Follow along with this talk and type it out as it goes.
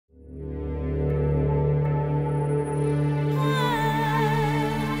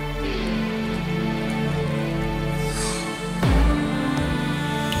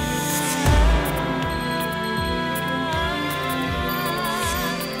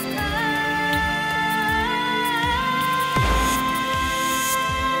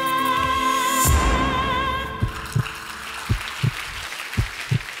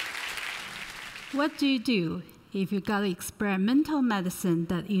do you do if you got experimental medicine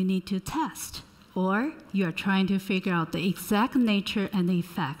that you need to test, or you are trying to figure out the exact nature and the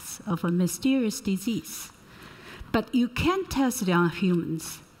effects of a mysterious disease? But you can't test it on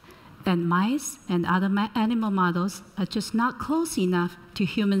humans, and mice and other animal models are just not close enough to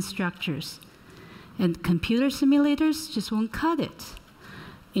human structures, and computer simulators just won't cut it.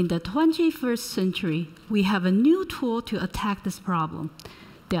 In the 21st century, we have a new tool to attack this problem.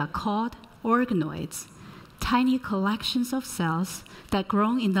 They are called organoids, tiny collections of cells that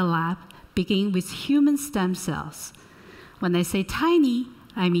grow in the lab, begin with human stem cells. When I say tiny,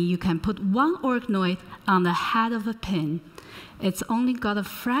 I mean you can put one organoid on the head of a pin. It's only got a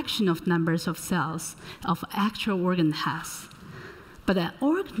fraction of numbers of cells of actual organ has. But an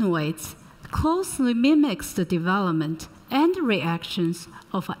organoid closely mimics the development and reactions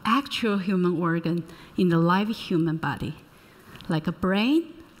of an actual human organ in the live human body, like a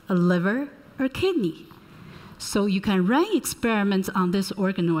brain, a liver, or kidney. So you can run experiments on these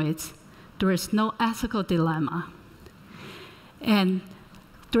organoids. There is no ethical dilemma. And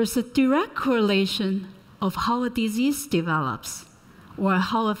there's a direct correlation of how a disease develops or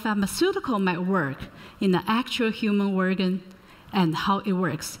how a pharmaceutical might work in the actual human organ and how it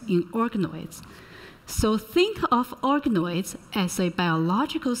works in organoids. So think of organoids as a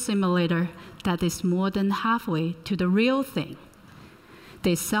biological simulator that is more than halfway to the real thing.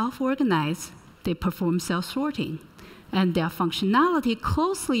 They self-organize, they perform cell sorting, and their functionality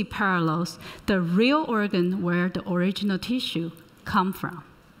closely parallels the real organ where the original tissue comes from.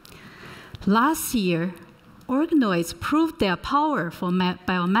 Last year, organoids proved their power for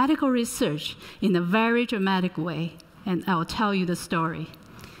biomedical research in a very dramatic way, and I'll tell you the story.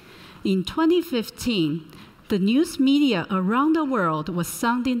 In 2015, the news media around the world was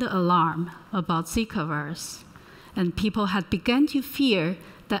sounding the alarm about Zika virus, and people had begun to fear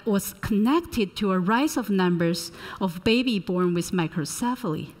that was connected to a rise of numbers of babies born with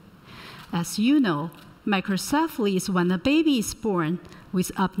microcephaly. As you know, microcephaly is when a baby is born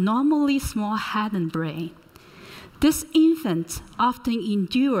with abnormally small head and brain. These infants often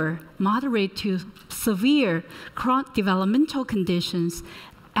endure moderate to severe developmental conditions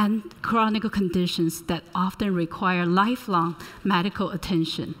and chronic conditions that often require lifelong medical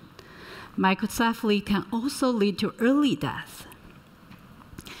attention. Microcephaly can also lead to early death.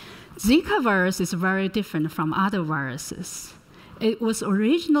 Zika virus is very different from other viruses. It was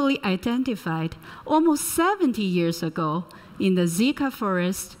originally identified almost 70 years ago in the Zika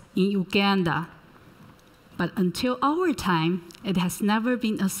forest in Uganda. But until our time, it has never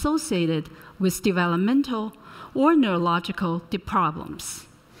been associated with developmental or neurological problems.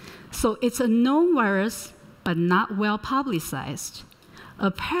 So it's a known virus, but not well publicized.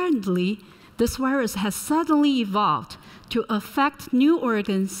 Apparently, this virus has suddenly evolved to affect new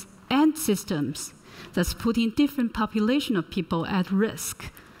organs and systems, thus putting different populations of people at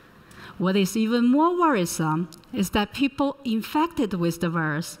risk. What is even more worrisome is that people infected with the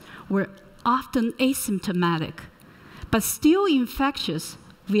virus were often asymptomatic, but still infectious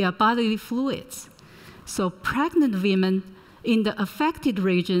via bodily fluids. So pregnant women in the affected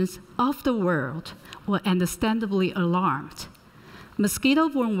regions of the world were understandably alarmed.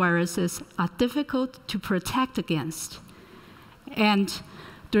 Mosquito-borne viruses are difficult to protect against. And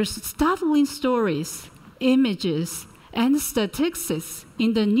there's startling stories, images, and statistics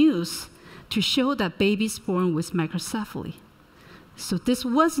in the news to show that babies born with microcephaly. So this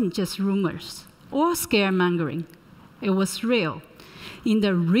wasn't just rumors or scaremongering. It was real. In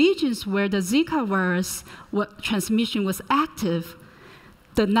the regions where the Zika virus transmission was active,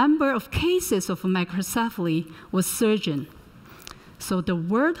 the number of cases of microcephaly was surging. So the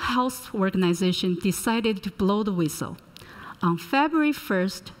World Health Organization decided to blow the whistle. On February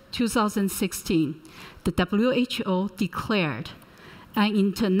 1st, 2016, the WHO declared an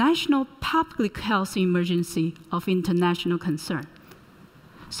international public health emergency of international concern.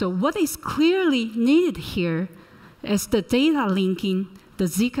 So what is clearly needed here is the data linking the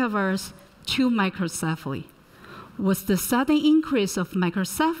Zika virus to microcephaly. Was the sudden increase of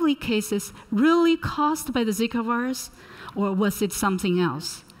microcephaly cases really caused by the Zika virus, or was it something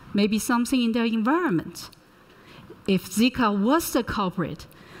else? Maybe something in their environment? If Zika was the culprit,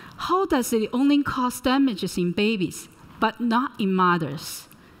 how does it only cause damages in babies, but not in mothers?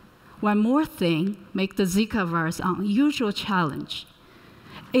 One more thing makes the Zika virus an unusual challenge.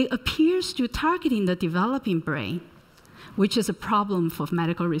 It appears to targeting the developing brain, which is a problem for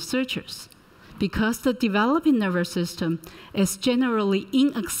medical researchers, because the developing nervous system is generally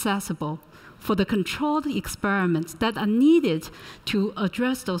inaccessible for the controlled experiments that are needed to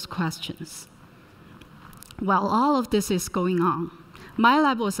address those questions. While all of this is going on, my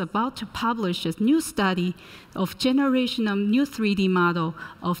lab was about to publish a new study of generation of new 3D model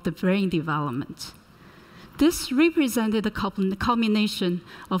of the brain development. This represented a culmination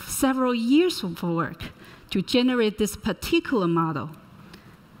of several years of work to generate this particular model.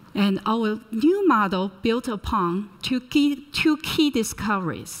 And our new model built upon two key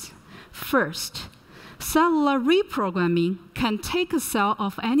discoveries. First, cellular reprogramming can take a cell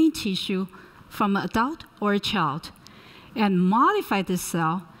of any tissue from an adult or a child and modify this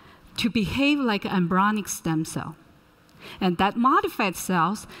cell to behave like an embryonic stem cell. And that modified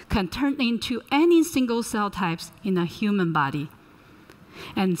cells can turn into any single cell types in a human body.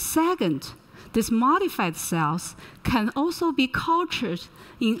 And second, these modified cells can also be cultured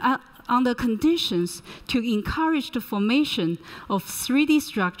under conditions to encourage the formation of 3D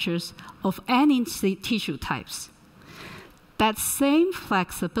structures of any tissue types. That same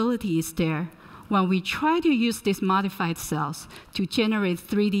flexibility is there when we try to use these modified cells to generate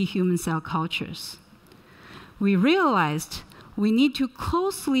 3D human cell cultures. We realized we need to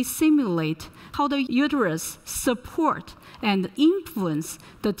closely simulate how the uterus support and influence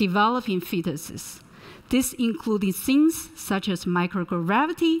the developing fetuses. This including things such as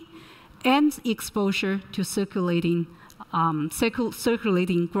microgravity and exposure to circulating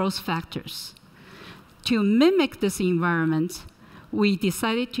growth factors. To mimic this environment, we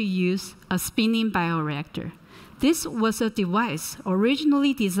decided to use a spinning bioreactor. This was a device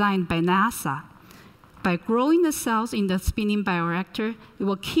originally designed by NASA. By growing the cells in the spinning bioreactor, it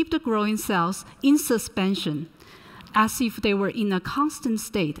will keep the growing cells in suspension, as if they were in a constant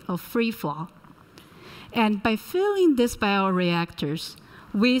state of free fall. And by filling these bioreactors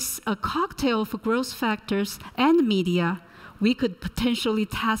with a cocktail of growth factors and media, we could potentially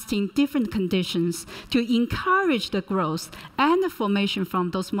test in different conditions to encourage the growth and the formation from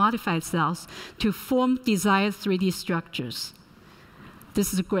those modified cells to form desired 3D structures.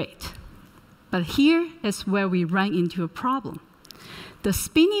 This is great. But here is where we run into a problem. The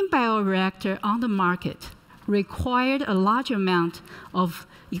spinning bioreactor on the market required a large amount of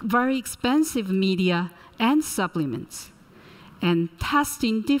very expensive media and supplements. And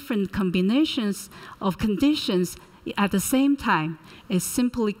testing different combinations of conditions at the same time is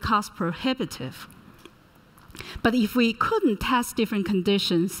simply cost prohibitive. But if we couldn't test different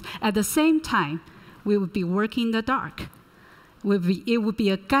conditions at the same time, we would be working in the dark. It would be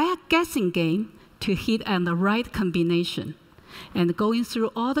a guessing game to hit on the right combination. And going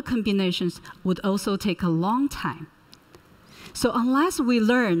through all the combinations would also take a long time. So unless we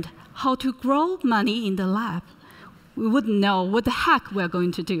learned how to grow money in the lab, we wouldn't know what the heck we're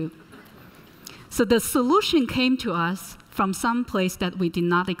going to do. So the solution came to us from some place that we did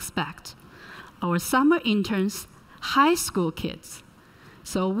not expect. Our summer interns, high school kids.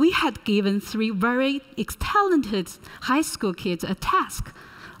 So we had given 3 very talented high school kids a task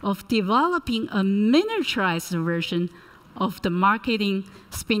of developing a miniaturized version of the marketing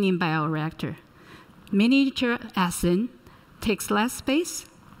spinning bioreactor. Miniature as in takes less space,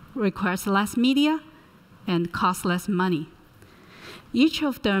 requires less media, and costs less money. Each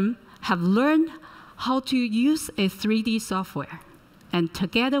of them have learned how to use a 3D software. And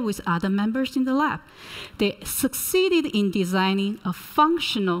together with other members in the lab, they succeeded in designing a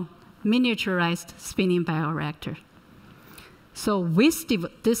functional miniaturized spinning bioreactor. So with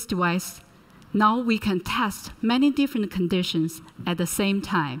this device, now we can test many different conditions at the same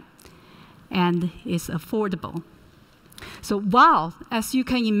time, and it's affordable. So while, as you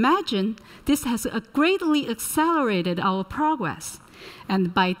can imagine, this has greatly accelerated our progress.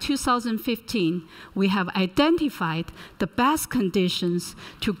 And by 2015, we have identified the best conditions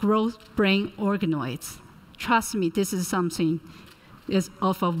to grow brain organoids. Trust me, this is something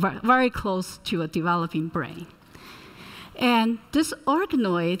very close to a developing brain. And this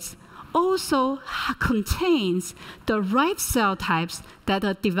organoids also contains the right cell types that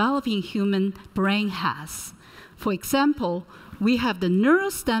a developing human brain has. For example, we have the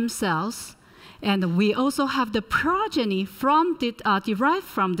neural stem cells, and we also have the progeny derived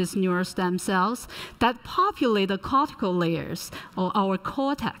from these neural stem cells that populate the cortical layers, or our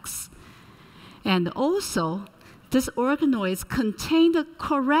cortex. And also, these organoids contain the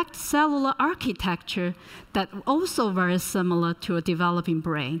correct cellular architecture that also very similar to a developing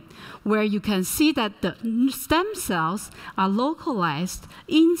brain, where you can see that the stem cells are localized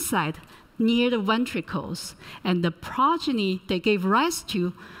inside near the ventricles, and the progeny they gave rise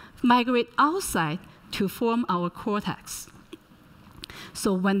to migrate outside to form our cortex.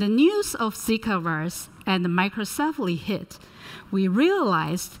 So when the news of Zika virus and the microcephaly hit, we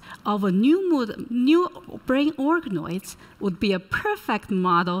realized our new brain organoids would be a perfect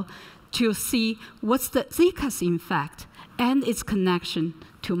model to see what's the Zika's effect and its connection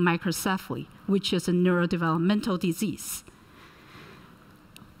to microcephaly, which is a neurodevelopmental disease.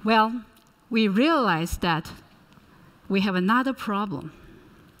 Well, we realized that we have another problem.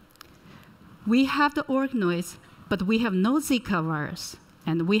 We have the organoids, but we have no Zika virus,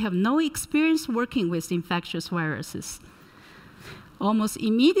 and we have no experience working with infectious viruses. Almost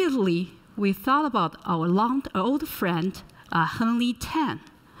immediately, we thought about our old friend, Henley Tan,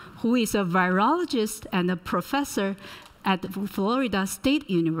 who is a virologist and a professor at Florida State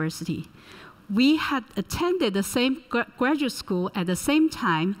University. We had attended the same graduate school at the same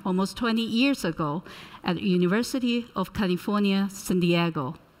time, almost 20 years ago, at the University of California, San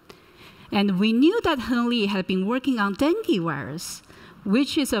Diego. And we knew that Henley had been working on dengue virus,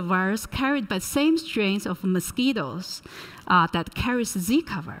 which is a virus carried by same strains of mosquitoes that carries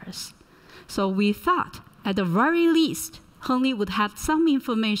Zika virus. So we thought, at the very least, Henley would have some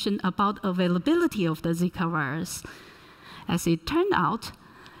information about availability of the Zika virus. As it turned out,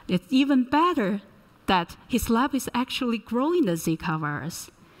 it's even better that his lab is actually growing the Zika virus.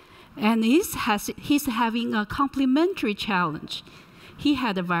 And he's having a complementary challenge. He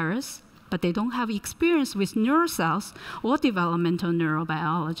had a virus, but they don't have experience with neurocells or developmental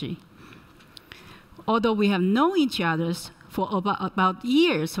neurobiology. Although we have known each other for about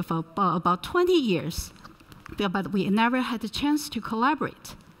 20 years, but we never had a chance to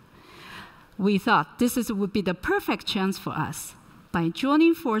collaborate. We thought this would be the perfect chance for us. By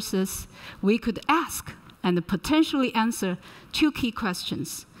joining forces, we could ask and potentially answer two key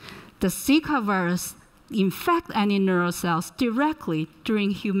questions. Does Zika virus infect any neurocells directly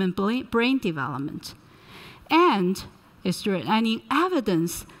during human brain development? And is there any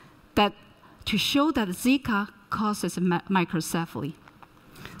evidence to show that Zika causes microcephaly?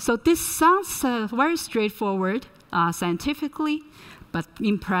 So this sounds very straightforward scientifically, but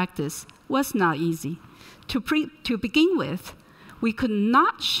in practice was not easy. To begin with, we could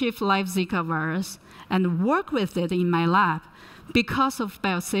not shift live Zika virus and work with it in my lab because of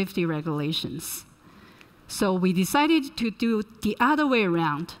biosafety regulations. So we decided to do the other way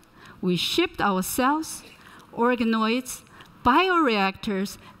around. We shipped our cells, organoids,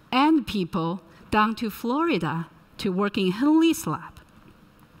 bioreactors, and people down to Florida to work in Henley's lab.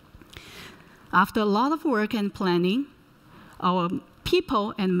 After a lot of work and planning, our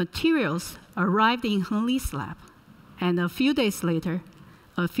people and materials arrived in Henley's lab. And a few days later,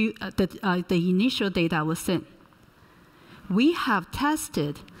 the initial data was in. We have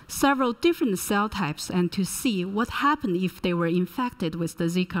tested several different cell types and to see what happened if they were infected with the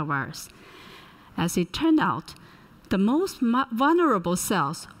Zika virus. As it turned out, the most vulnerable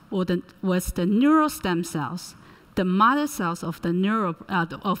cells was the neural stem cells, the mother cells of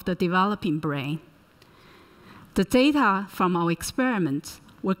the developing brain. The data from our experiments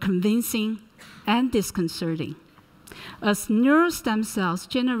were convincing and disconcerting. As neural stem cells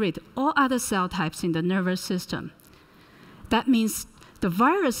generate all other cell types in the nervous system, that means the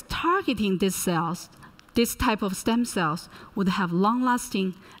virus targeting these cells, this type of stem cells, would have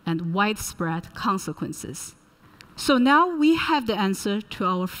long-lasting and widespread consequences. So now we have the answer to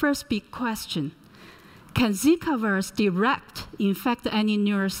our first big question. Can Zika virus infect any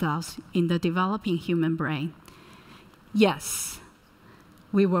neurocells in the developing human brain? Yes.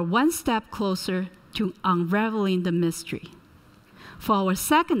 We were one step closer to unraveling the mystery. For our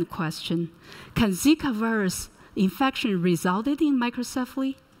second question, can Zika virus infection resulted in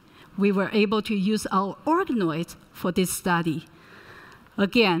microcephaly? We were able to use our organoids for this study.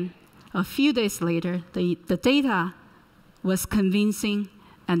 Again, a few days later, the data was convincing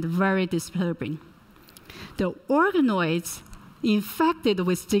and very disturbing. The organoids infected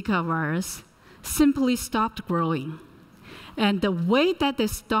with Zika virus simply stopped growing. And the way that they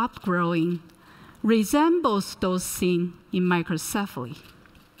stopped growing resembles those seen in microcephaly.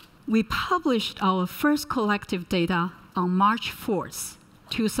 We published our first collective data on March 4th,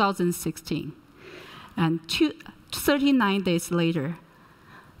 2016. And 39 days later,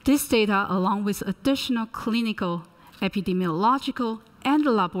 this data, along with additional clinical, epidemiological, and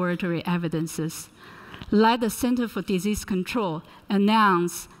laboratory evidences, led the Center for Disease Control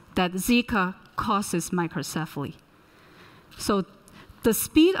announce that Zika causes microcephaly. So the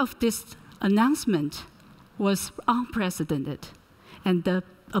speed of this announcement was unprecedented, and the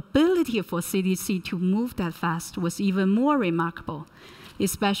ability for CDC to move that fast was even more remarkable,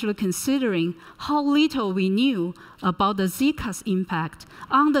 especially considering how little we knew about the Zika's impact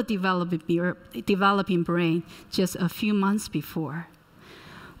on the developing brain just a few months before.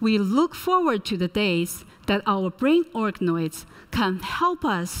 We look forward to the days that our brain organoids can help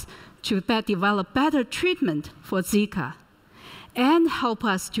us to develop better treatment for Zika. and help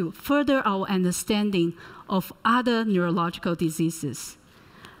us to further our understanding of other neurological diseases,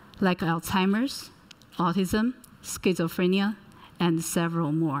 like Alzheimer's, autism, schizophrenia, and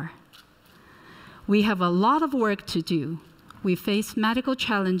several more. We have a lot of work to do. We face medical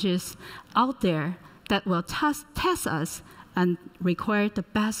challenges out there that will test us and require the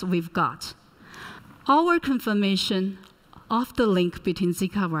best we've got. Our confirmation of the link between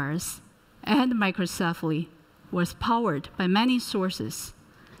Zika virus and microcephaly was powered by many sources.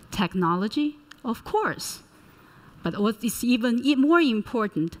 Technology, of course. But what is even more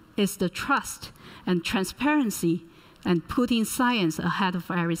important is the trust and transparency and putting science ahead of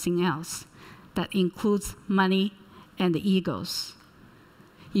everything else. That includes money and the egos.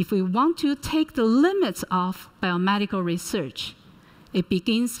 If we want to take the limits off biomedical research, it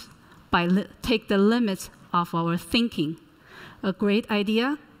begins by take the limits of our thinking. A great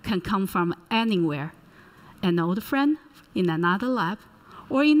idea can come from anywhere. An old friend in another lab,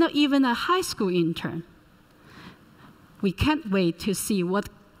 or even a high school intern. We can't wait to see what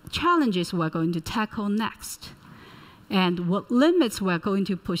challenges we're going to tackle next, and what limits we're going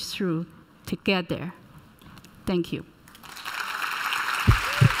to push through to get there. Thank you.